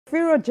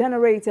furor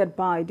generated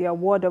by the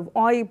award of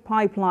oil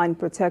pipeline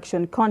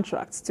protection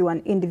contracts to an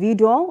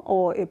individual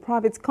or a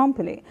private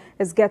company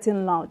is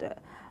getting louder.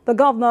 The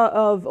governor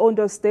of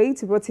Ondo State,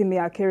 Oluwarotimi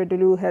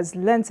Akeredolu, has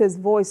lent his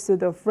voice to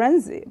the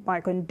frenzy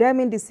by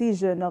condemning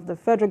decision of the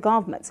federal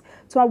government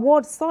to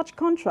award such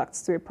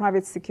contracts to a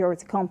private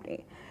security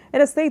company.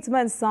 In a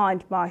statement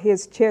signed by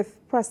his chief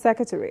press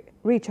secretary,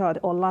 Richard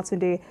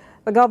Olatunde,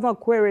 the governor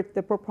queried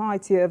the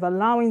propriety of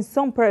allowing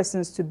some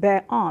persons to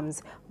bear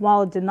arms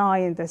while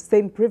denying the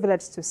same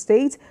privilege to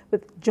state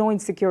with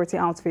joint security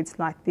outfits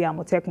like the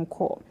Amotekun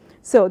Corps.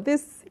 So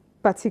this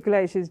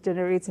particular issue is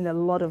generating a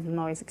lot of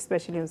noise,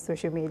 especially on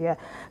social media.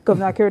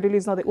 Governor Akeredolu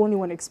is not the only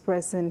one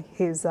expressing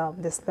his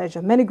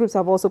displeasure. Many groups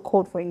have also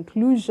called for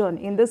inclusion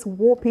in this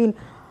whopping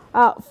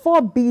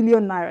 4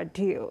 billion naira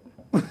deal.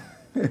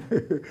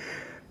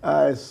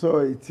 I saw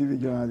a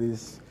TV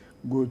journalist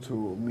go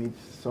to meet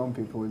some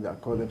people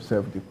that call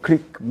themselves the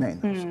Creek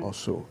Men or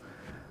so.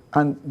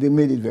 And they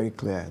made it very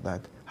clear that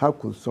how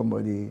could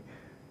somebody,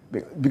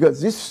 because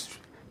this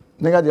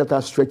Niger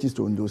Delta stretches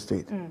to Ondo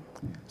State.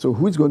 So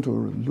who's going to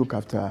look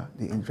after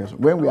the interest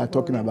when we are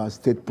talking about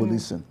state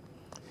policing?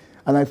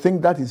 And I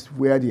think that is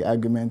where the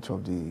argument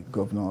of the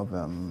governor of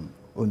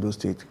Ondo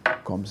State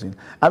comes in.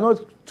 I'm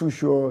not too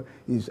sure,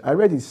 I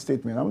read his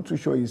statement, I'm not too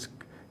sure he's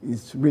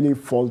really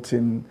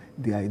faulting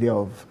the idea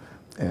of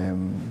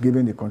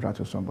giving the contract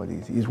to somebody.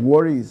 His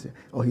worry is,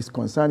 or his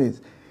concern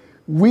is,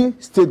 we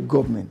state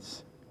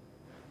governments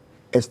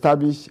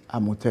establish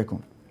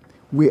Amotekun.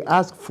 We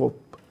ask for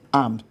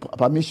arms,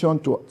 permission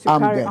to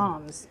arm them.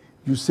 Arms.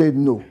 You said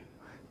no.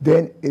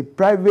 Then a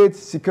private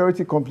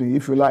security company,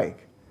 if you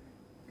like,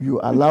 you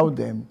allow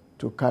them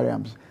to carry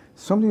arms.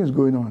 Something is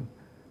going on.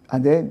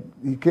 And then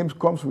he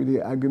comes with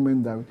the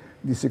argument that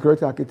the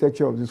security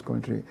architecture of this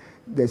country,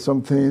 there's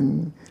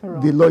something,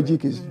 wrong. The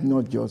logic is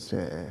not just,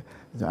 and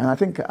I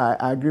think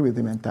I agree with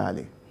him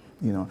entirely,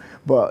 you know.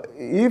 But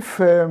if,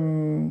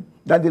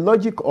 that the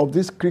logic of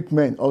this Creek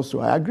Men also,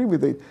 I agree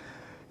with it.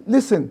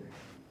 Listen,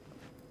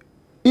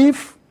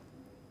 if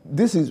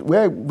this is,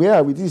 where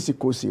are we? This is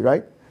Ikosi,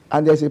 right?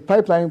 And there's a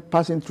pipeline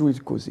passing through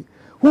Ikosi.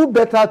 Who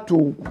better to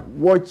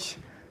watch,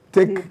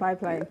 take, the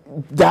pipeline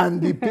than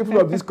the people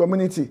of this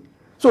community?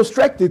 So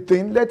strike the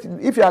thing.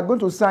 If you are going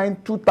to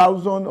sign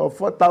 2,000 or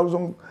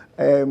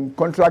 4,000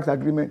 contract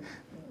agreement,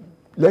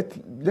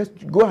 let's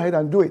go ahead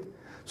and do it,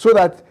 so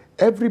that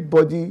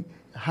everybody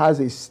has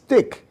a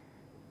stake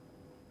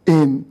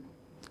in,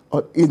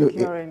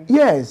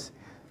 yes.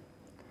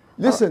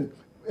 Listen,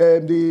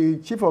 the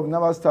chief of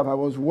naval staff, I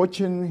was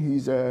watching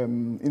his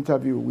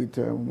interview with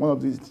one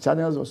of these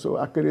channels or so,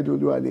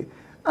 Akeredolu,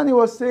 and he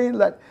was saying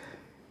that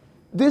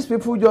these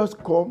people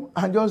just come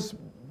and just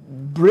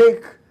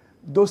break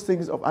those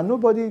things up, and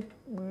nobody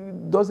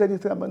does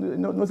anything about it.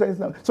 Knows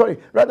anything. Sorry,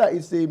 rather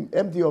it's the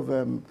MD of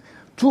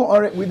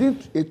 200, within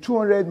a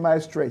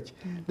 200-mile stretch,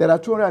 there are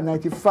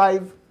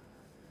 295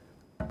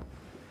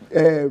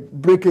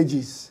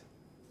 breakages.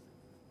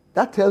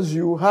 That tells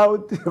you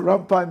how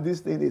rampant this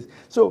thing is.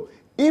 So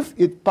if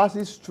it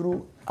passes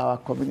through our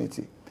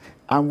community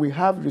and we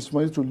have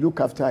responsibility to look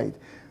after it,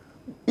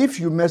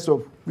 if you mess up,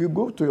 we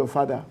go to your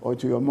father or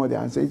to your mother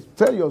and say,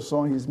 tell your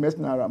son he's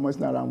messing around with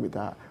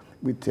her,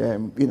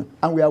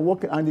 and we are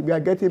working and we are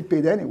getting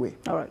paid anyway.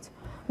 All right.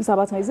 Mr.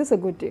 Abatma, is this a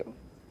good deal?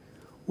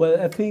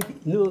 Well, I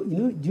think, do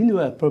you know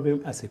our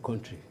problem as a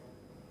country?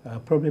 Our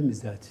problem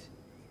is that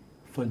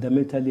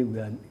fundamentally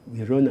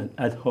we run an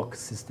ad hoc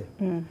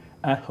system.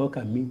 Ad hoc,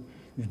 I mean,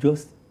 you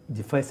just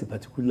devise a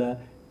particular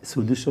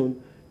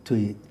solution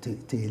to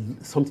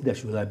something that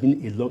should have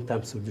been a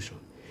long-term solution.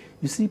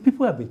 You see,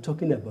 people have been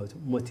talking about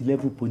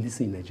multi-level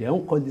policing in Nigeria. I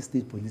won't call this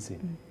state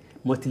policing.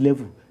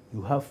 Multi-level.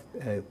 You have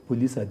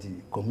police at the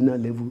communal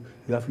level,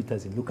 you have it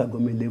at the local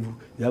government level,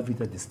 you have it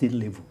at the state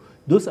level.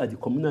 Those are the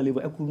communal level.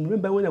 I could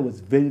remember when I was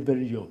very,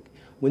 very young,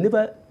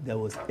 whenever there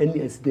was any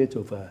incident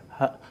of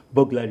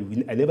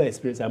burglary, I never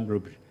experienced armed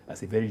robbery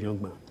as a very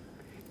young man.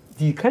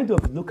 The kind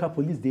of local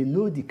police, they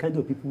know the kind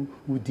of people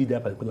who did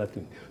that particular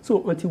thing.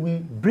 So until we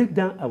break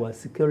down our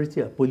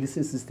security and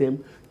policing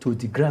system to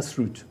the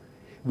grassroots,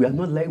 we are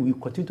not like we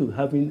continue to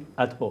having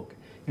ad hoc.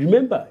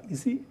 Remember, you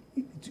see,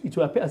 it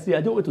will appear,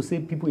 I don't want to say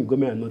people in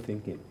government are not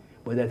thinking,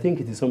 but I think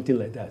it is something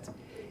like that.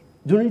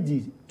 During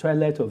the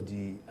twilight of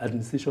the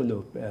administration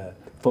of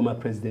former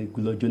President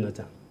Goodluck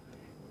Jonathan,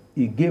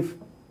 he gave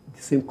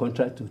the same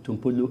contract to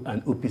Tompolo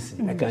and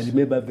OPC. I can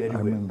remember very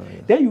well.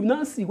 Yes. Then you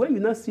now see, when you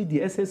now see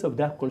the essence of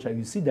that contract,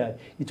 you see that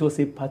it was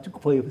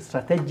for a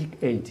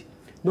strategic end,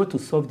 not to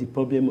solve the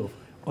problem of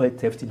oil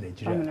theft in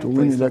Nigeria. To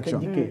win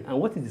election. And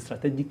what is the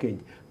strategic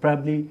end?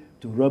 Probably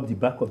to rob the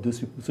back of those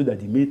people so that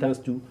the militants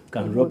too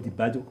can rob the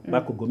back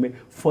of government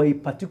for a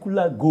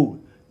particular goal,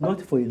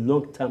 not for a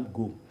long-term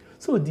goal.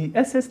 So the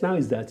essence now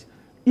is that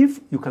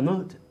if you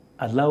cannot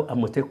allow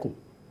Amotekun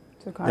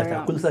that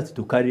are closer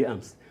to carry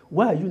arms,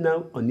 why are you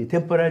now on a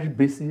temporary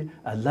basis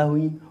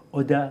allowing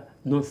other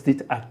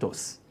non-state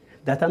actors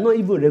that are not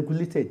even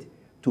regulated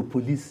to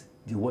police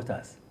the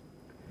waters?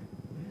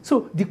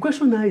 So the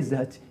question now is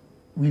that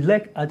we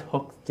like ad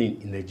hoc thing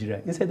in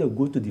Nigeria instead of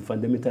go to the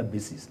fundamental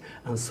basis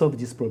and solve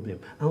this problem.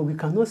 And we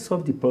cannot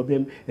solve the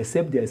problem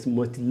except there is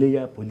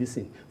multi-layer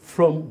policing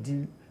from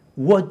the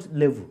ward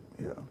level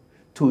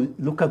to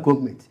local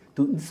government.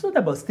 It's not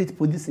about state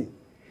policing.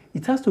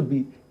 It has to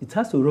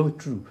run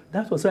through.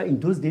 That was why in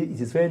those days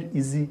it is very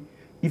easy.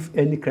 If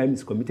any crime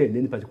is committed in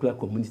any particular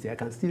community, I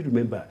can still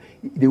remember,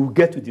 they will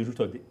get to the root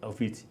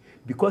of it.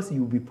 Because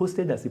you will be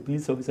posted as a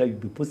police officer, you will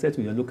be posted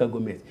to your local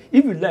government.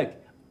 If you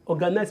like,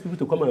 organize people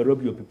to come and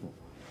rob your people.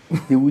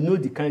 They will know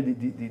the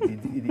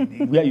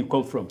where you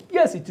come from.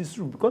 Yes, it is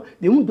true, because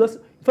they won't just,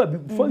 in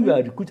fact, before you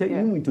are recruited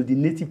even into the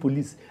native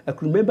police, I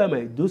can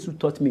remember those who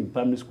taught me in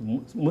primary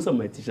school, most of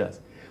my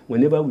teachers,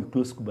 whenever we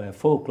close school by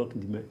 4 o'clock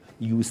in the morning,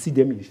 you will see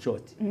them in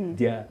short.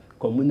 They are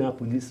communal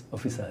police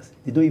officers.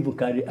 They don't even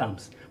carry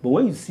arms. But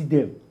when you see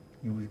them,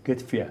 you will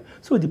get fear.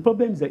 So the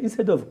problem is that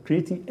instead of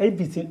creating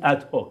everything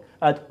ad hoc,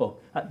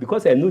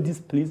 because I know this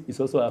place is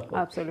also ad hoc.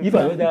 Absolutely. If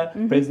another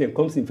president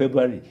comes in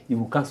February, he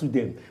will cancel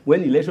them.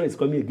 When election is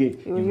coming again,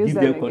 he will give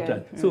them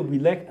contract. So we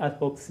like ad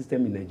hoc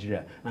system in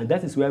Nigeria, and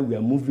that is why we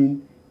are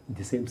moving in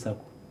the same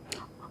circle.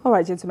 All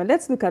right, gentlemen,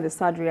 let's look at the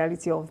sad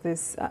reality of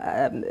this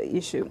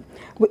issue.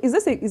 Is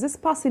this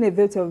passing a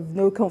vote of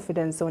no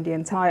confidence on the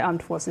entire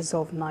armed forces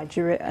of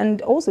Nigeria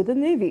and also the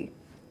Navy?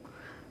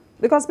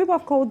 Because people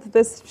have called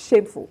this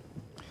shameful.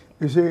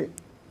 You see,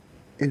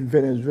 in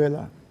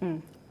Venezuela,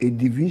 a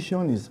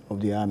division of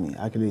the army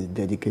actually is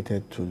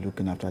dedicated to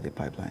looking after the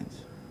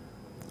pipelines.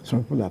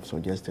 Some people have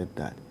suggested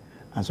that,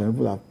 and some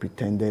people have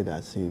pretended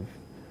as if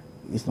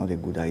it's not a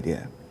good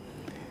idea.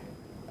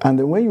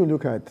 And when you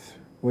look at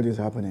what is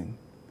happening,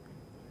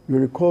 you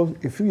recall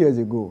a few years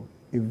ago,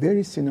 a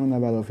very senior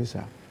naval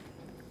officer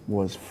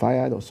was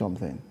fired or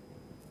something.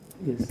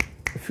 Yes.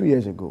 A few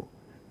years ago,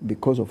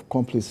 because of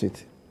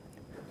complicity.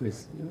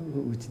 Because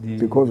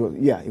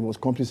it was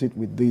complicit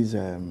with these,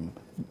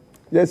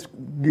 let's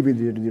give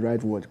it the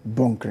right word,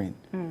 bunkering.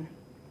 Do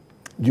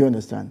you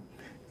understand?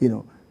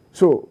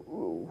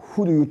 So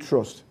who do you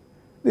trust?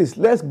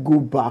 Let's go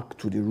back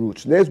to the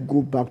roots. Let's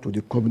go back to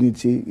the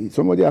community.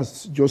 Somebody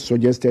has just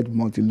suggested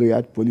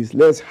multi-layered police.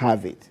 Let's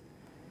have it.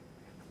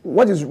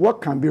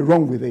 What can be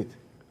wrong with it?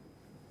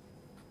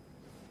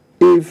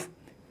 If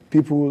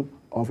people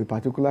of a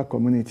particular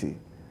community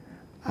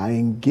are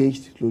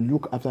engaged to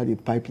look after the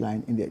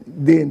pipeline,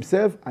 they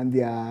themselves and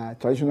their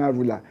traditional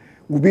ruler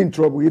will be in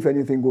trouble if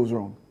anything goes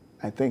wrong,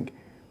 I think.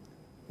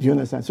 Do you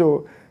understand?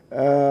 So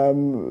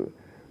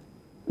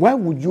why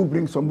would you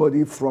bring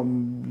somebody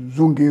from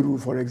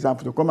Zungeru, for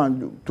example, to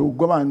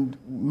come and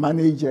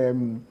manage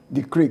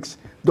the creeks?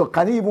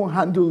 Can he even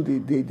handle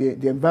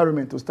the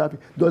environment to start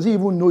with? Does he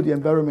even know the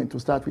environment to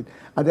start with?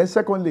 And then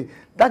secondly,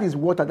 that is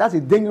water. That's a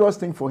dangerous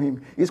thing for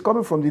him. He's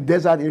coming from the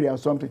desert area or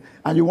something,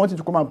 and you want him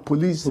to come and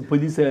police. To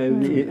police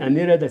an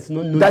area that's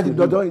not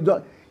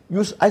known.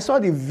 I saw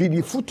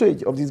the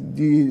footage of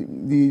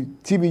the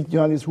TV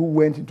journalist who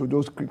went into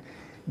those creeks.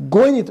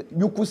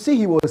 You could see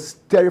he was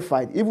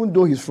terrified, even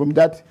though he's from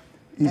that,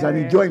 he's an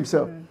Ijaw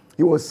himself.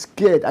 He was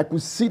scared. I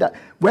could see that.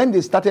 When they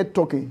started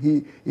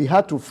talking, he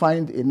had to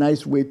find a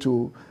nice way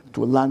to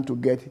land to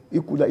get. He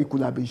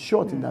could have been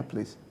shot in that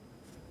place.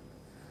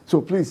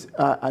 So please,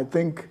 I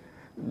think,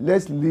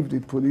 let's leave the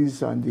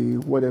police and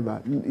the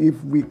whatever.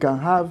 If we can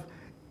have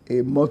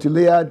a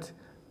multi-layered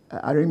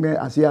arrangement,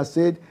 as he has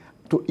said,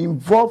 to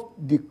involve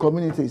the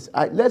communities.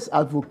 Let's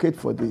advocate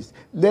for this.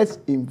 Let's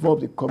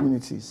involve the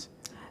communities.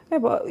 Yeah,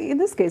 but in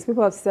this case,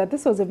 people have said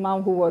this was a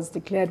man who was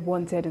declared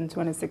wanted in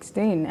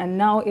 2016 and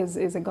now is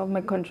a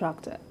government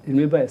contractor.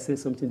 Remember I said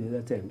something the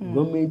other time.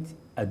 Government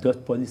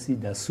adopt policy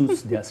that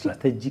suits their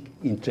strategic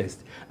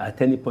interest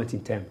at any point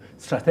in time.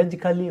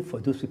 Strategically, for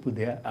those people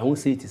there, I won't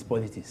say it is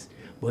politics.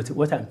 But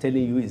what I'm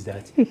telling you is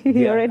that they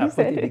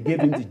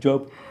gave him the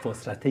job for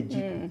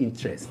strategic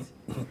interest.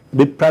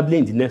 But probably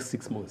in the next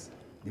 6 months,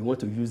 they want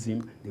to use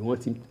him. They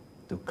want him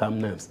to calm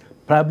nerves.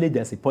 Probably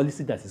there's a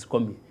policy that is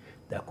coming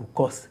that could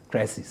cause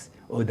crisis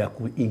or that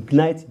could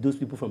ignite those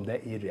people from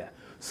that area.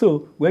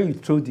 So when you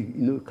throw the,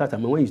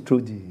 when you throw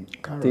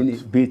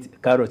the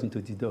carrot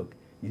into the dog,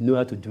 you know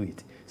how to do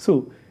it.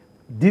 So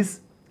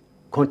this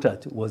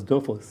contract was done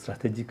for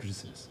strategic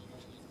reasons.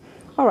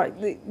 All right,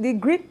 the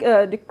Greek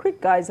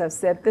guys have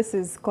said this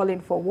is calling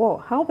for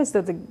war. How best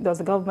does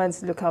the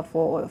government look out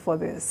for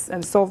this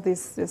and solve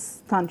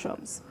these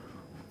tantrums?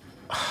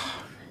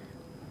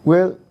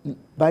 Well,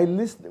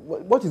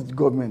 what is the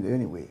government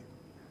anyway?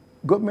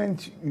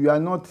 Government, you are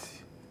not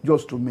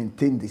just to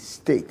maintain the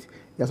state.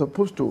 You are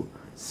supposed to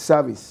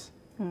service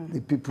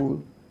the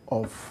people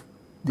of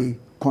the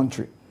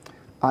country.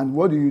 And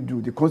what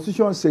do? The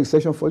Constitution says,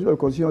 Section 40 of the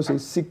Constitution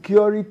says,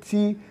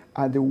 security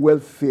and the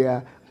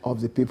welfare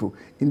of the people.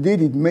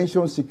 Indeed, it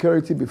mentions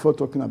security before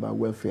talking about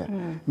welfare,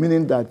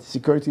 meaning that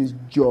security is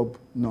job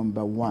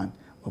number 1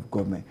 of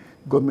government.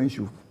 Government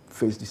should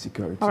face the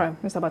security. All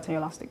right, Mr. Batten,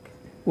 your last take.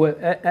 Well,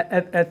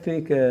 I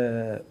think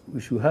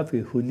we should have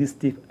a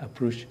holistic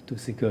approach to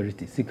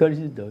security.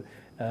 Security, the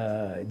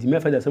mere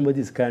fact that somebody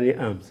is carrying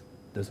arms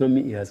does not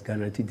mean he has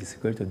guaranteed the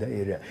security of that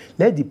area.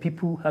 Let the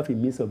people have a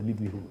means of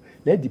livelihood.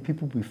 Let the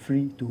people be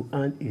free to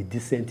earn a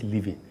decent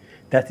living.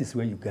 That is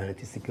where you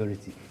guarantee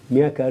security.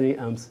 Mere carrying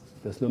arms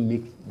does not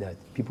make that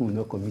people will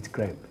not commit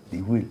crime.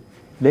 They will.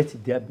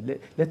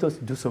 Let us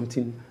do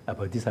something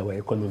about this, our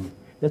economy.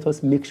 Let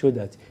us make sure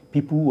that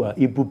people who are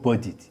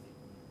able-bodied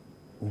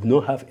will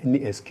not have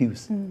any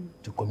excuse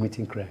to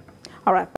committing crime. All right.